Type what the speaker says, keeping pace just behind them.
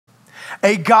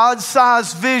A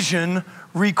God-sized vision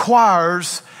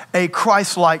requires a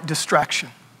Christ-like distraction.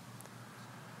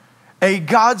 A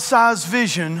God-sized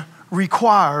vision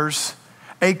requires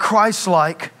a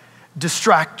Christ-like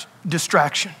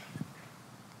distraction.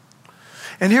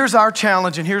 And here's our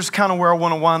challenge, and here's kind of where I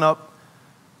want to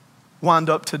wind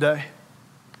up today.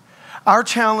 Our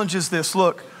challenge is this.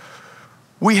 Look,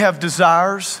 we have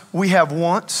desires, we have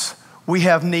wants, we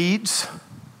have needs.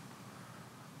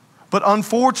 But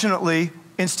unfortunately,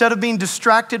 instead of being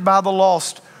distracted by the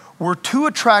lost, we're too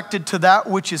attracted to that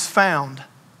which is found.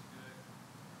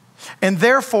 And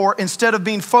therefore, instead of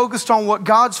being focused on what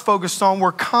God's focused on,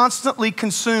 we're constantly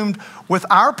consumed with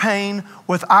our pain,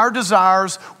 with our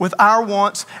desires, with our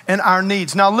wants, and our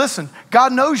needs. Now listen,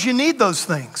 God knows you need those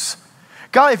things.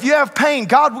 God, if you have pain,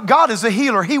 God is a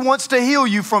healer. He wants to heal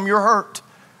you from your hurt.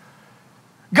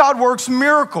 God works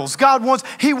miracles.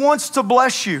 He wants to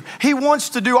bless you. He wants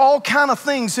to do all kind of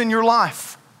things in your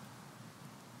life.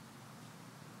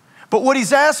 But what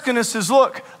he's asking us is,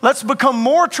 look, let's become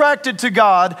more attracted to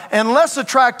God and less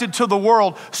attracted to the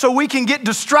world so we can get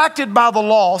distracted by the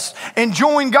lost and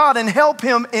join God and help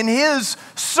him in his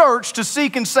search to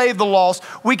seek and save the lost.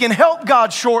 We can help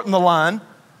God shorten the line.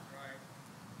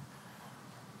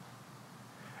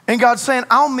 And God's saying,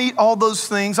 I'll meet all those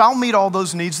things. I'll meet all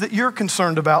those needs that you're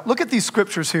concerned about. Look at these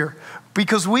scriptures here,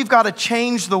 because we've got to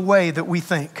change the way that we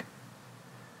think.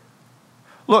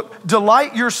 Look,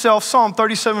 delight yourself, Psalm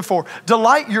 37:4.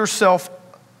 Delight yourself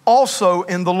also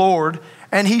in the Lord,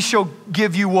 and he shall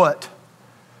give you what?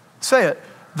 Say it.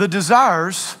 The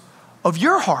desires of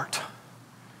your heart.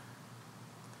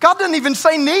 God didn't even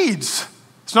say needs.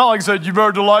 It's not like he said, you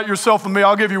better delight yourself in me.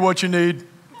 I'll give you what you need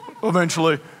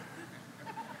eventually.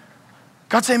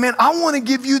 God saying, man, I want to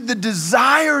give you the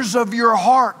desires of your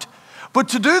heart. But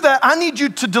to do that, I need you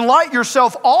to delight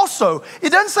yourself also.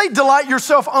 It doesn't say delight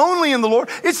yourself only in the Lord.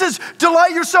 It says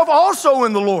delight yourself also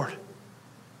in the Lord.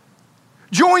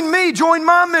 Join me, join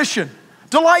my mission.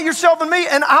 Delight yourself in me,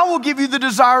 and I will give you the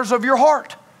desires of your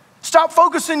heart. Stop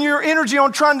focusing your energy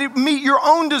on trying to meet your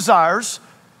own desires.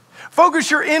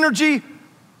 Focus your energy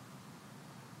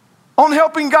on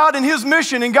helping God in his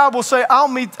mission, and God will say,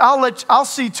 I'll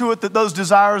see to it that those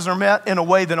desires are met in a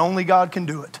way that only God can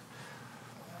do it.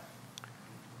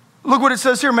 Look what it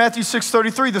says here, Matthew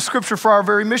 6:33, the scripture for our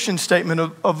very mission statement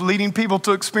of leading people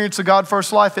to experience a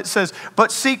God-first life. It says,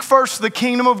 but seek first the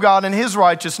kingdom of God and his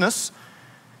righteousness.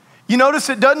 You notice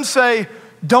it doesn't say,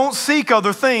 don't seek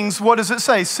other things. What does it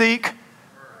say? Seek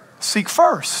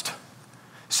first.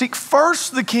 Seek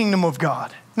first the kingdom of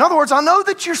God. In other words, I know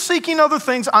that you're seeking other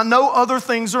things. I know other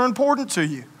things are important to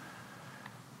you.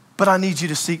 But I need you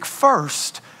to seek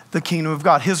first the kingdom of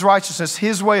God, his righteousness,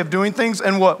 his way of doing things.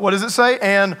 And what does it say?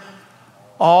 And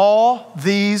all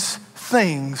these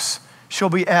things shall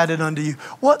be added unto you.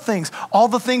 What things? All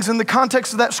the things in the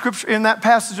context of that scripture, in that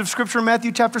passage of scripture in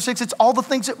Matthew chapter 6, it's all the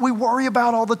things that we worry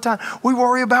about all the time. We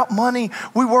worry about money.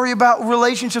 We worry about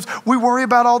relationships. We worry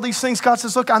about all these things. God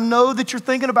says, look, I know that you're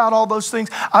thinking about all those things.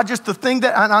 And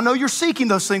I know you're seeking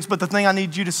those things, but the thing I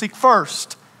need you to seek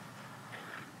first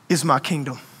is my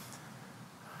kingdom.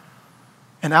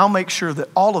 And I'll make sure that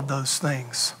all of those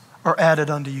things are added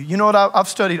unto you. You know what? I've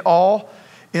studied all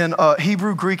in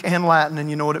Hebrew, Greek, and Latin, and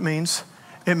you know what it means?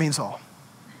 It means all.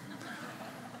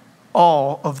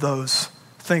 All of those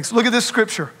things. Look at this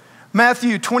scripture.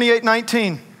 Matthew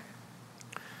 28:19.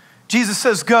 Jesus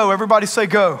says, go. Everybody say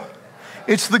go.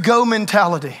 It's the go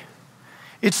mentality.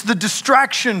 It's the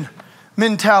distraction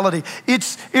mentality.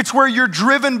 It's where you're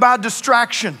driven by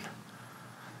distraction.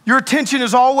 Your attention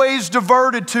is always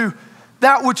diverted to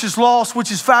that which is lost,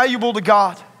 which is valuable to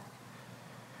God.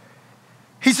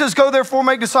 He says, go therefore,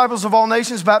 make disciples of all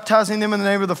nations, baptizing them in the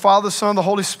name of the Father, the Son, and the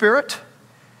Holy Spirit,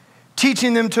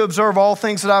 teaching them to observe all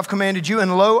things that I've commanded you.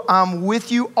 And lo, I'm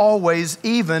with you always,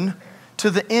 even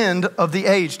to the end of the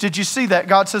age. Did you see that?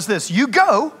 God says this, you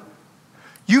go,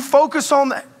 you focus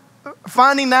on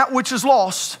finding that which is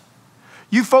lost.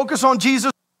 You focus on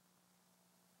Jesus.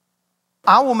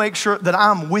 I will make sure that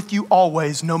I'm with you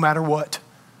always, no matter what.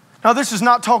 Now, this is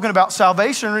not talking about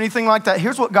salvation or anything like that.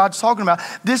 Here's what God's talking about.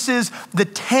 This is the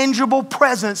tangible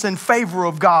presence and favor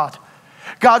of God.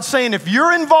 God's saying, if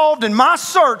you're involved in my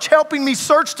search, helping me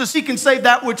search to seek and save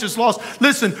that which is lost,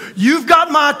 listen, you've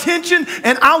got my attention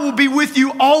and I will be with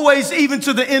you always, even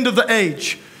to the end of the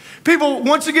age. People,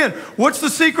 once again, what's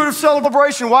the secret of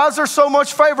celebration? Why is there so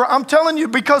much favor? I'm telling you,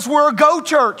 because we're a go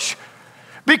church.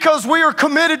 Because we are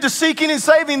committed to seeking and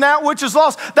saving that which is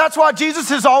lost. That's why Jesus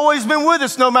has always been with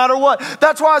us no matter what.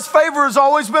 That's why his favor has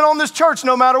always been on this church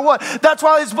no matter what. That's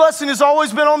why his blessing has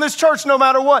always been on this church no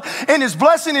matter what. And his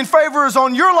blessing and favor is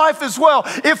on your life as well.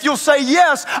 If you'll say,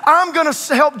 yes, I'm going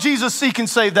to help Jesus seek and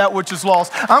save that which is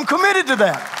lost. I'm committed to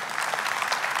that.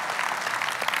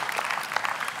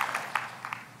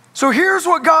 So here's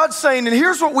what God's saying, and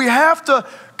here's what we have to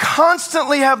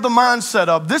constantly have the mindset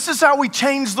of. This is how we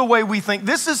change the way we think.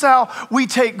 This is how we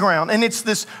take ground. And it's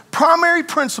this primary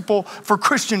principle for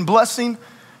Christian blessing,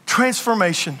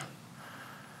 transformation,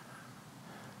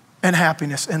 and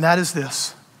happiness. And that is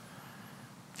this.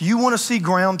 If you want to see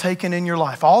ground taken in your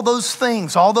life, all those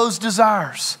things, all those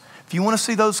desires, if you want to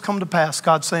see those come to pass,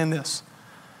 God's saying this.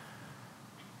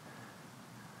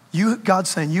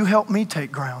 God's saying, you help me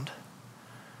take ground,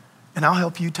 and I'll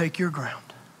help you take your ground.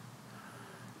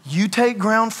 You take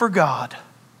ground for God,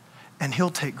 and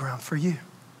he'll take ground for you.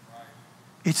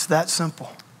 It's that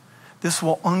simple. This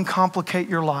will uncomplicate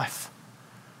your life.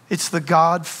 It's the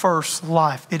God first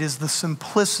life. It is the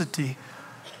simplicity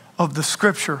of the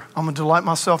scripture. I'm going to delight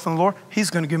myself in the Lord. He's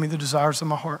going to give me the desires of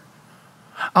my heart.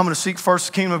 I'm going to seek first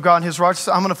the kingdom of God and his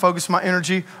righteousness. I'm going to focus my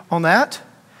energy on that.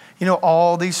 You know,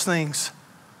 all these things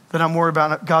that I'm worried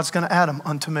about, God's going to add them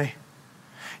unto me.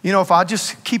 You know, if I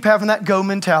just keep having that go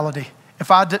mentality, if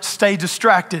I stay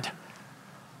distracted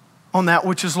on that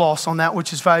which is lost, on that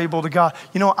which is valuable to God,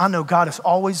 you know, I know God is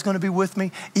always going to be with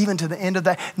me, even to the end of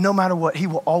that. No matter what, he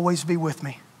will always be with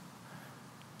me.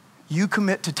 You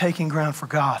commit to taking ground for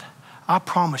God, I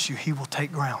promise you he will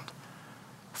take ground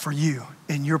for you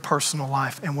in your personal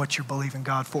life and what you're believing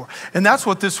God for. And that's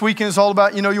what this weekend is all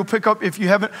about. You know, you'll pick up, if you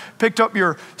haven't picked up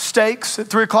your stakes at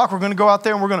 3 o'clock, we're going to go out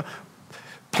there and we're going to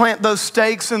plant those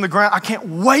stakes in the ground. I can't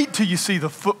wait till you see the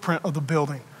footprint of the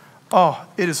building. Oh,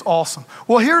 it is awesome.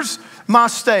 Well, here's my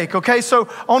stake, okay? So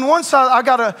on one side, I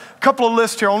got a couple of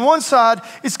lists here. On one side,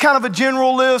 it's kind of a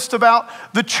general list about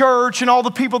the church and all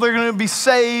the people that are going to be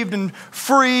saved and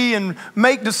free and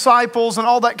make disciples and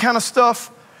all that kind of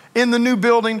stuff in the new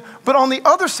building. But on the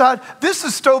other side, this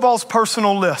is Stovall's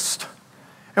personal list.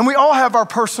 And we all have our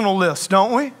personal list,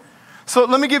 don't we? So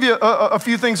let me give you a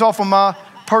few things off of my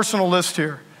personal list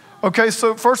here. Okay,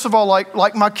 so first of all,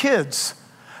 like my kids.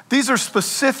 These are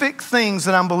specific things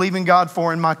that I'm believing God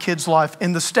for in my kids' life,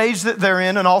 in the stage that they're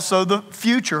in, and also the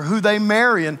future, who they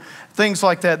marry and things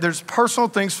like that. There's personal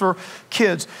things for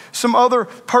kids. Some other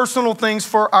personal things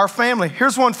for our family.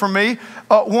 Here's one for me,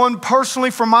 one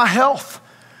personally for my health.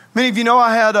 Many of you know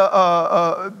I had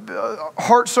a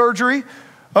heart surgery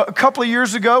a couple of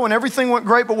years ago, and everything went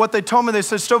great, but what they told me, they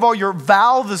said, Stovall, your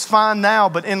valve is fine now,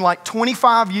 but in like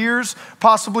 25 years,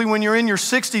 possibly when you're in your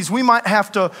 60s, we might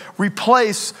have to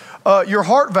replace your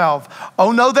heart valve.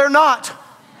 Oh, no, they're not.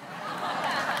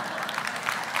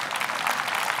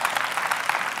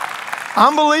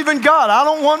 I'm believing God. I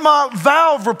don't want my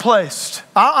valve replaced.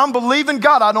 I'm believing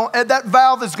God. That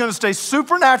valve is going to stay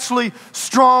supernaturally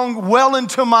strong well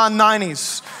into my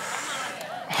 90s.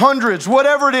 Hundreds,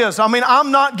 whatever it is. I mean, I'm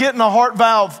not getting a heart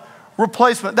valve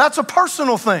replacement. That's a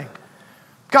personal thing.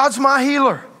 God's my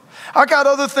healer. I got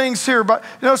other things here, but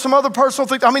you know, some other personal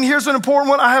things. I mean, here's an important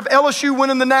one. I have LSU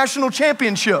winning the national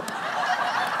championship.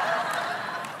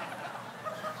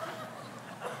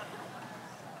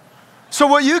 So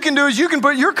what you can do is you can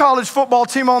put your college football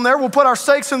team on there. We'll put our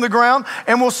stakes in the ground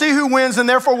and we'll see who wins, and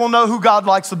therefore we'll know who God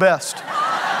likes the best.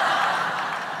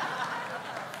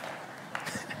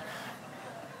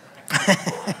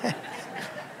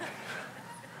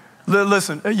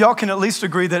 Listen, y'all can at least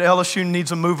agree that LSU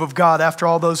needs a move of God after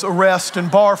all those arrests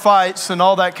and bar fights and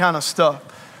all that kind of stuff.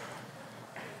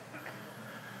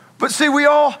 But see, we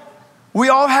all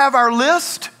have our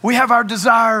list, we have our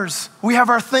desires, we have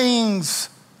our things.